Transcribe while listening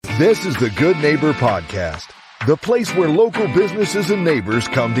This is the Good Neighbor Podcast, the place where local businesses and neighbors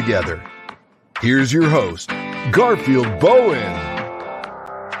come together. Here's your host, Garfield Bowen.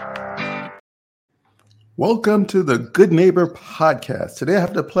 Welcome to the Good Neighbor Podcast. Today I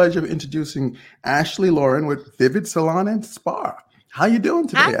have the pleasure of introducing Ashley Lauren with Vivid Salon and Spa. How you doing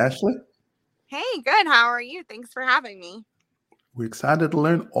today, Hi. Ashley? Hey, good. How are you? Thanks for having me. We're excited to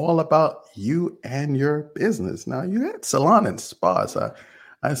learn all about you and your business. Now, you had Salon and Spa, so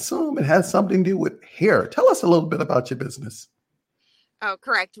I assume it has something to do with hair. Tell us a little bit about your business. Oh,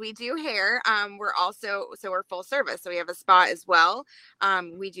 correct. We do hair. We're full service. So we have a spa as well.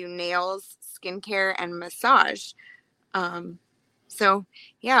 We do nails, skincare, and massage. We're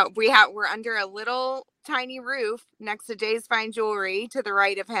under a little tiny roof next to Jay's Fine Jewelry to the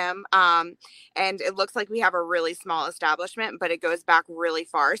right of him. And it looks like we have a really small establishment, but it goes back really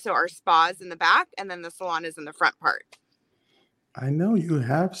far. So our spa is in the back and then the salon is in the front part. I know you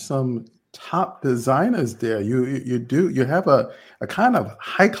have some top designers there. You have a kind of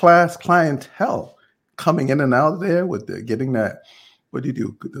high class clientele coming in and out there with getting that. What do you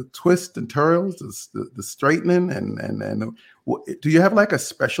do? The twist and twirls, the straightening, and do you have like a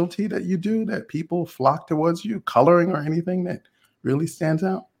specialty that you do that people flock towards you, coloring or anything that really stands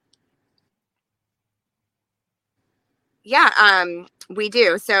out? Yeah, we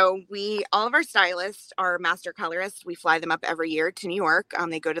do. So all of our stylists are master colorists. We fly them up every year to New York.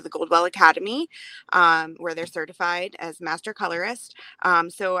 They go to the Goldwell Academy, where they're certified as master colorist.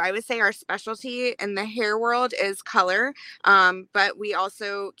 So I would say our specialty in the hair world is color, but we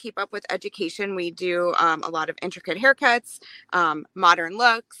also keep up with education. We do a lot of intricate haircuts, modern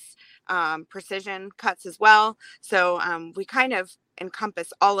looks, precision cuts as well. So we kind of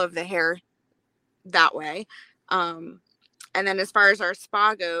encompass all of the hair that way. And then as far as our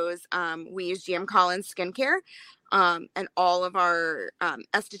spa goes, we use GM Collins skincare, and all of our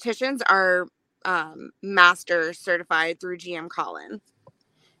estheticians are master certified through GM Collins.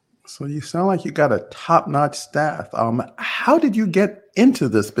 So you sound like you got a top-notch staff. How did you get into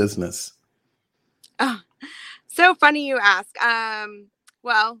this business? Oh, so funny you ask.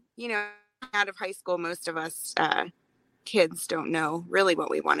 Well, out of high school, most of us kids don't know really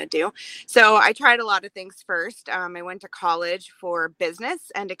what we want to do. So I tried a lot of things first. I went to college for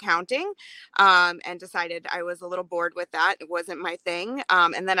business and accounting, and decided I was a little bored with that. It wasn't my thing.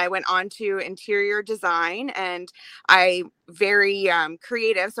 And then I went on to interior design, and I very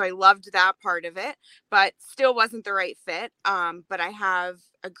creative. So I loved that part of it, but still wasn't the right fit. But I have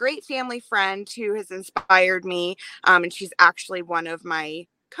a great family friend who has inspired me. And she's actually one of my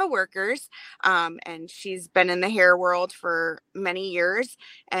coworkers, and she's been in the hair world for many years,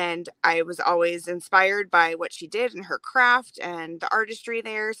 and I was always inspired by what she did and her craft and the artistry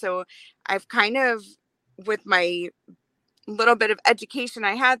there. So I've kind of, with my little bit of education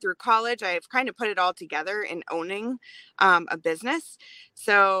I had through college, I've kind of put it all together in owning a business.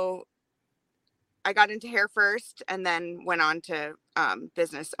 So I got into hair first and then went on to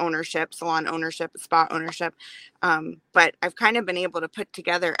business ownership, salon ownership, spa ownership. But I've kind of been able to put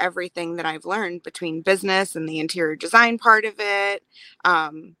together everything that I've learned between business and the interior design part of it.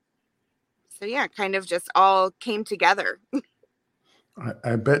 So yeah, kind of just all came together.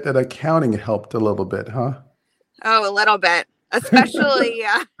 I bet that accounting helped a little bit, huh? Oh, a little bit, especially.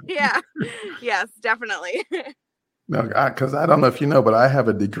 Yeah. Yes, definitely. No, because I don't know if you know, but I have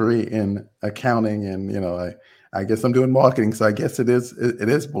a degree in accounting, and I guess I'm doing marketing, so I guess it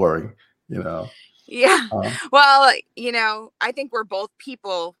is boring, Yeah. Well, I think we're both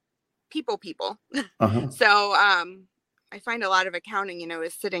people. Uh-huh. So I find a lot of accounting,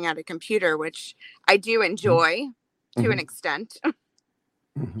 is sitting at a computer, which I do enjoy to an extent.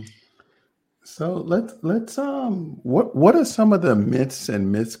 Mm-hmm. So let's what are some of the myths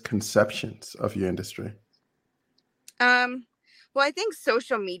and misconceptions of your industry? Well, I think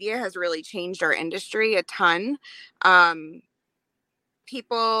social media has really changed our industry a ton.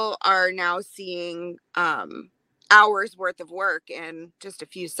 People are now seeing hours worth of work in just a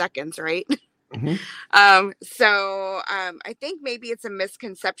few seconds, right? Mm-hmm. So I think maybe it's a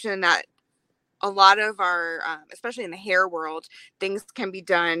misconception that a lot of our, especially in the hair world, things can be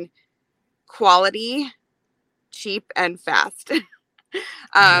done quality, cheap, and fast.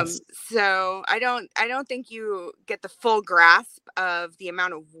 Yes. So I don't think you get the full grasp of the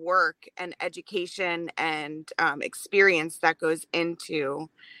amount of work and education and experience that goes into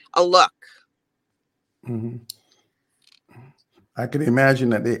a look. Mm-hmm. I can imagine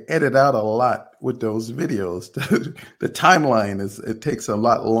that they edit out a lot with those videos. The timeline it takes a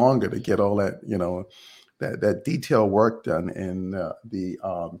lot longer to get all that, that detail work done in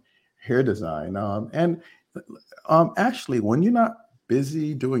the hair design. And Ashley, when you're not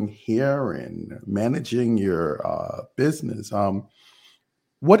busy doing hair and managing your business.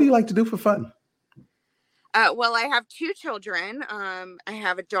 What do you like to do for fun? Well, I have two children. I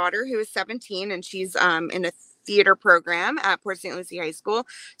have a daughter who is 17, and she's in a theater program at Port St. Lucie High School.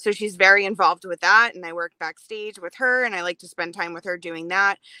 So she's very involved with that. And I work backstage with her, and I like to spend time with her doing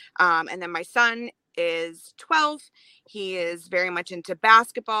that. And then my son is 12. He is very much into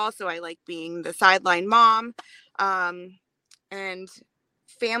basketball. So I like being the sideline mom. And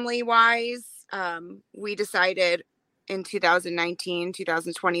family wise, we decided in 2019,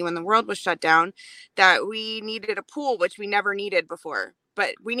 2020, when the world was shut down, that we needed a pool, which we never needed before,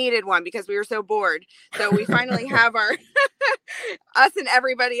 but we needed one because we were so bored. So we finally have our, us and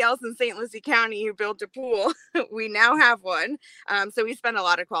everybody else in St. Lucie County who built a pool. We now have one. So we spend a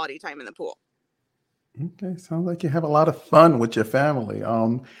lot of quality time in the pool. Okay, sounds like you have a lot of fun with your family.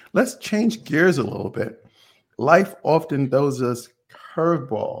 Let's change gears a little bit. Life often throws us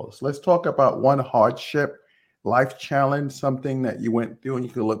curveballs. Let's talk about one hardship, life challenge, something that you went through and you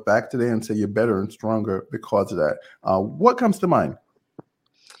can look back today and say you're better and stronger because of that. What comes to mind?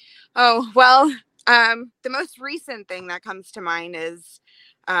 Oh, well, the most recent thing that comes to mind is,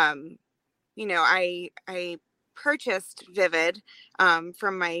 I purchased Vivid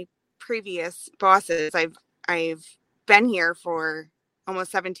from my previous bosses. I've been here for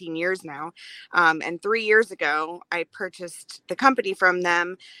almost 17 years now. And 3 years ago, I purchased the company from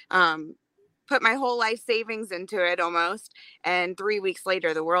them, put my whole life savings into it almost. And 3 weeks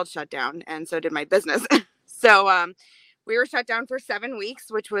later, the world shut down. And so did my business. So we were shut down for 7 weeks,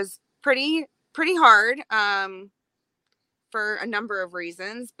 which was pretty hard for a number of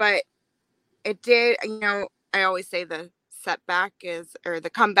reasons. But it did, I always say the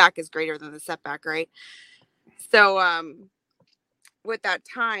comeback is greater than the setback, right? So with that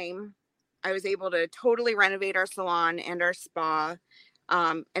time, I was able to totally renovate our salon and our spa.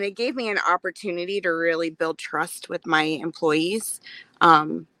 And it gave me an opportunity to really build trust with my employees.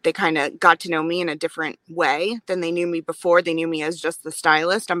 They kind of got to know me in a different way than they knew me before. They knew me as just the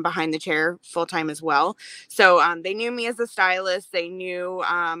stylist. I'm behind the chair full time as well. So they knew me as a stylist. They knew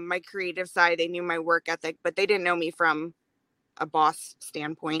my creative side. They knew my work ethic, but they didn't know me from a boss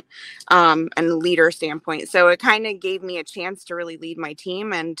standpoint and leader standpoint. So it kind of gave me a chance to really lead my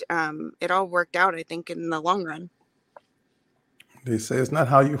team, and it all worked out, I think, in the long run. They say it's not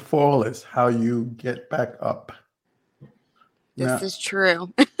how you fall, it's how you get back up. This is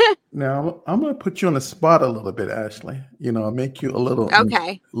true. Now I'm going to put you on the spot a little bit, Ashley. Make you a little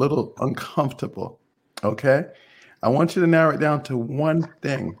uncomfortable. Okay. I want you to narrow it down to one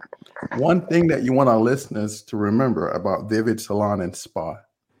thing that you want our listeners to remember about Vivid Salon and Spa.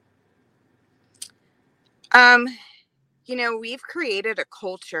 We've created a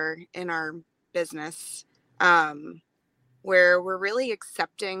culture in our business where we're really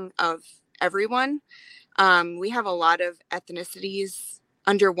accepting of everyone. We have a lot of ethnicities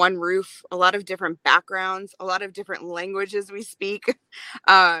under one roof, a lot of different backgrounds, a lot of different languages we speak.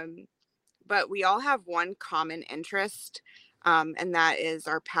 But we all have one common interest, and that is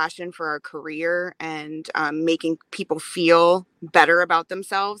our passion for our career and making people feel better about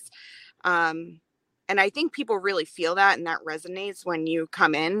themselves. And I think people really feel that, and that resonates when you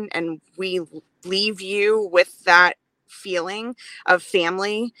come in and we leave you with that feeling of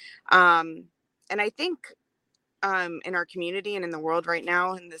family. And I think in our community and in the world right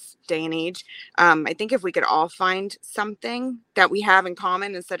now, in this day and age, I think if we could all find something that we have in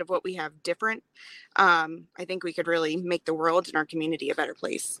common instead of what we have different, I think we could really make the world and our community a better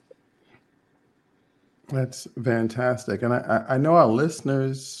place. That's fantastic. And I know our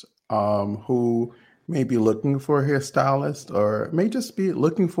listeners who may be looking for a hairstylist or may just be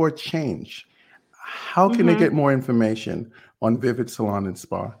looking for a change. How can they get more information on Vivid Salon and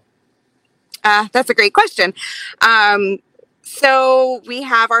Spa? That's a great question. So we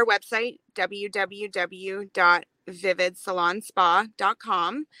have our website,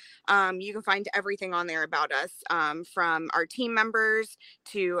 www.vividsalonspa.com. You can find everything on there about us, from our team members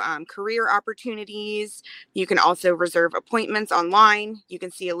to career opportunities. You can also reserve appointments online. You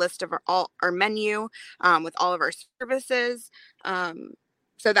can see a list of our menu with all of our services.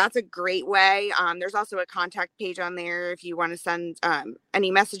 So that's a great way. There's also a contact page on there. If you want to send any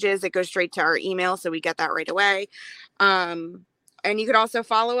messages, it goes straight to our email, so we get that right away. And you could also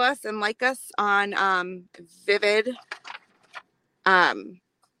follow us and like us on Vivid _Salon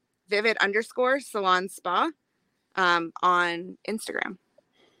Spa on Instagram.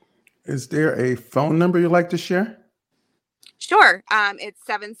 Is there a phone number you'd like to share? Sure. It's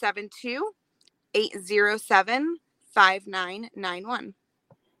 772-807-5991.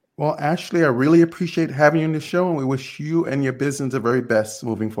 Well, Ashley, I really appreciate having you on the show, and we wish you and your business the very best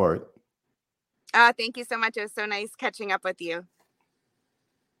moving forward. Thank you so much. It was so nice catching up with you.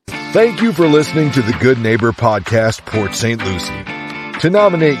 Thank you for listening to the Good Neighbor Podcast, Port St. Lucie. To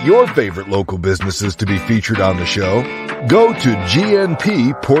nominate your favorite local businesses to be featured on the show, go to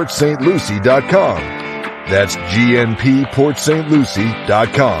gnpportstlucie.com. That's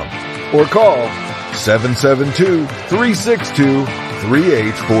gnpportstlucie.com. Or call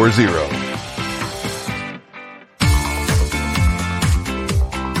 772-362-3840.